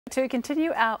To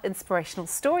continue our inspirational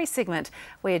story segment,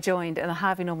 we are joined in the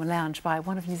Harvey Norman Lounge by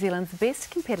one of New Zealand's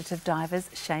best competitive divers,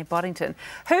 Shaye Boddington,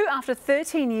 who, after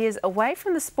 13 years away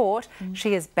from the sport,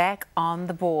 she is back on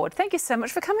the board. Thank you so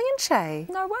much for coming in, Shaye.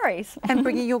 No worries. And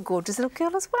bringing your gorgeous little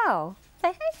girl as well.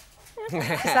 Hey, hey.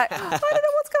 It's like, I don't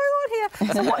know what's going on here.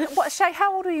 So, Shaye,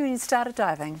 how old were you when you started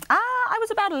diving? I was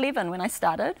about 11 when I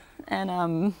started,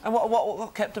 and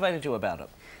what captivated you about it?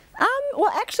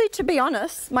 well, actually, to be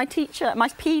honest, my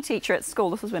PE teacher at school,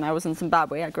 this was when I was in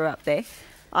Zimbabwe, I grew up there,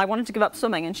 I wanted to give up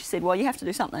swimming, and she said, well, you have to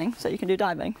do something so you can do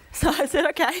diving. So I said,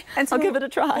 okay, and so I'll give it a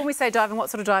try. When we say diving, what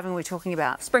sort of diving are we talking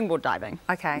about? Springboard diving.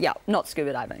 Okay. Yeah, not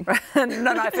scuba diving.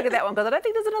 No, I figured that one, because I don't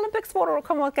think there's an Olympic sport or a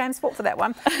Commonwealth Games sport for that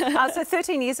one. So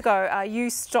 13 years ago, you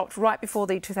stopped right before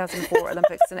the 2004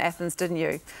 Olympics in Athens, didn't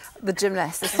you? The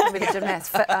gymnast. This is going to be the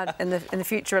gymnast in the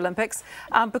future Olympics,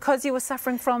 because you were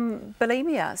suffering from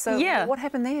bulimia. So yeah. What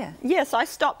happened there? Yeah, so I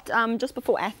stopped just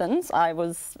before Athens. I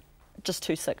was just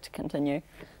too sick to continue.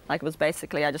 Like, it was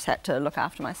basically, I just had to look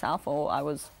after myself, or I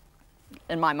was,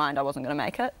 in my mind, I wasn't going to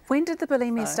make it. When did the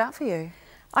bulimia start for you?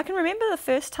 I can remember the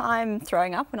first time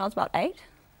throwing up when I was about 8.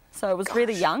 So it was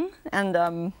really young,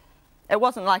 and it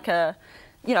wasn't like it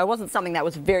wasn't something that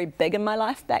was very big in my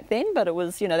life back then, but it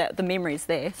was, the memory's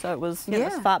there. So it was,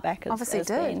 as far back as obviously as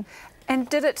did. been. And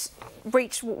did it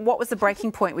reach, what was the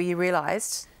breaking point where you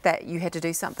realised that you had to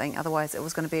do something, otherwise it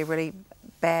was going to be a really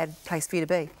bad place for you to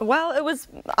be? Well, it was,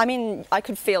 I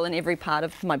could feel in every part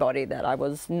of my body that I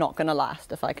was not going to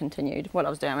last if I continued what I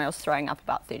was doing. I was throwing up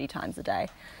about 30 times a day,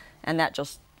 and that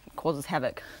just causes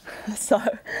havoc. It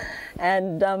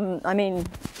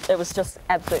was just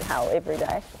absolute hell every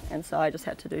day, and so I just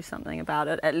had to do something about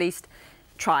it, at least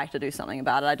try to do something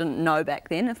about it. I didn't know back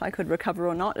then if I could recover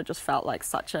or not. It just felt like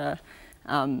such a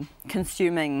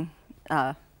consuming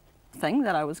thing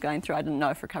that I was going through. I didn't know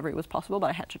if recovery was possible, but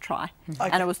I had to try. Okay.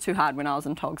 And it was too hard when I was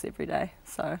in togs every day.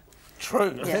 So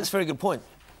true. Yeah. That's a very good point.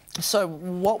 So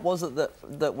what was it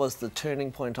that was the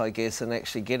turning point, I guess, in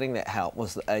actually getting that help?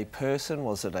 Was it a person?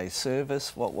 Was it a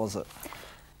service? What was it?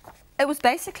 It was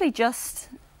basically just,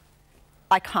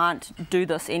 I can't do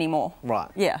this anymore.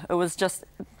 Right. Yeah, it was just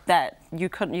that you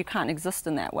can't exist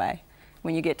in that way.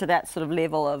 When you get to that sort of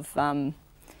level of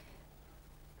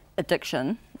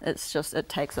addiction, it's just, it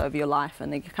takes over your life,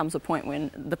 and there comes a point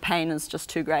when the pain is just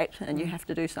too great and you have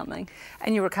to do something.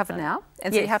 And you're recovered now,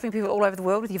 and so you're helping people all over the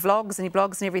world with your vlogs and your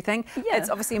blogs and everything. Yeah. It's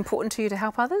obviously important to you to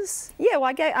help others. Yeah,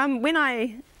 well, when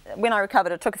I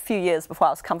recovered, it took a few years before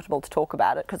I was comfortable to talk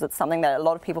about it, because it's something that a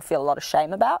lot of people feel a lot of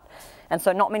shame about, and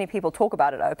so not many people talk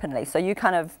about it openly. So you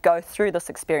kind of go through this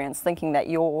experience thinking that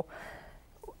you're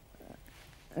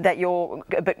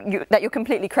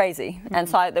completely crazy, and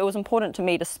so it was important to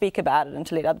me to speak about it and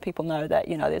to let other people know that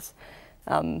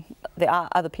there are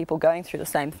other people going through the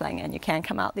same thing, and you can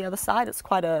come out the other side. It's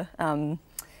quite a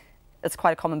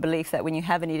common belief that when you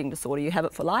have an eating disorder, you have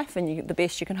it for life, and the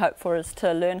best you can hope for is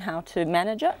to learn how to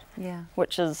manage it. Yeah.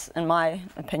 Which is, in my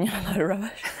opinion, a load of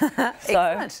rubbish.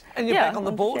 Excellent. And you're back on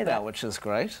the board now, which is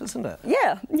great, isn't it?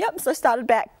 Yeah. Yep. So I started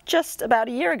back just about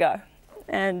a year ago.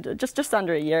 And just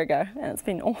under a year ago, and it's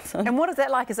been awesome. And what is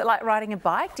that like? Is it like riding a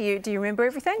bike? Do you remember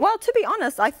everything? Well, to be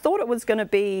honest, I thought it was going to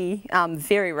be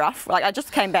very rough. Like, I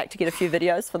just came back to get a few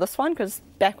videos for this one, because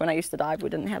back when I used to dive, we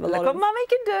didn't have a lot of... Look what Mummy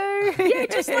can do! Yeah,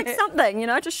 just like something,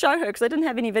 just show her, because I didn't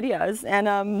have any videos. And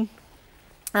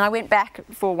I went back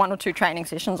for 1 or 2 training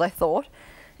sessions, I thought,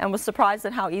 and was surprised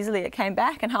at how easily it came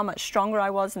back and how much stronger I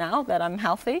was now that I'm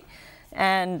healthy,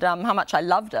 and how much I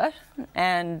loved it.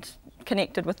 And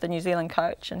connected with the New Zealand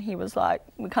coach, and he was like,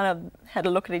 we kind of had a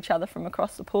look at each other from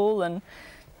across the pool, and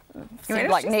seemed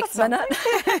like next minute.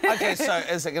 Okay, so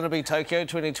is it going to be Tokyo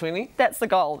 2020? That's the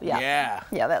goal, yeah. Yeah.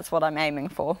 Yeah, that's what I'm aiming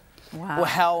for. Wow. Well,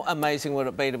 how amazing would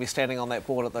it be to be standing on that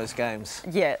board at those games?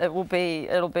 Yeah, it'll be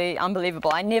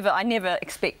unbelievable. I never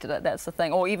expected it, that's the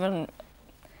thing, or even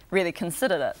really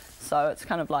considered it. So it's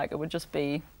kind of like, it would just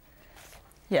be,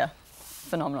 yeah,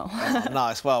 phenomenal. Oh,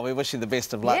 nice. Well, we wish you the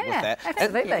best of luck with that.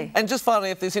 Absolutely. And just finally,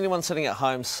 if there's anyone sitting at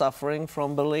home suffering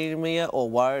from bulimia or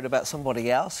worried about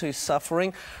somebody else who's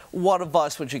suffering, what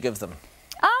advice would you give them?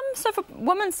 So for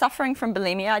women suffering from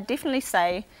bulimia, I'd definitely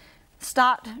say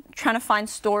start trying to find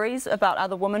stories about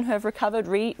other women who have recovered.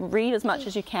 Read as much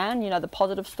as you can, the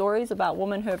positive stories about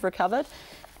women who have recovered.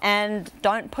 And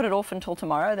don't put it off until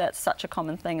tomorrow. That's such a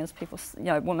common thing, as people,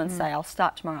 women say, I'll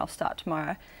start tomorrow.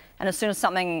 And as soon as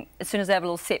they have a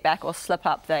little setback or slip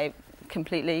up, they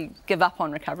completely give up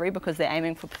on recovery because they're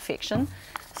aiming for perfection.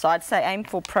 So I'd say aim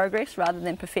for progress rather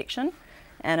than perfection.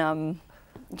 And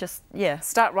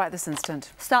start right this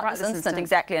instant. Start right this instant,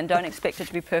 exactly, and don't expect it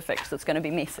to be perfect, because it's going to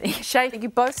be messy. Shaye, thank you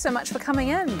both so much for coming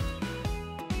in.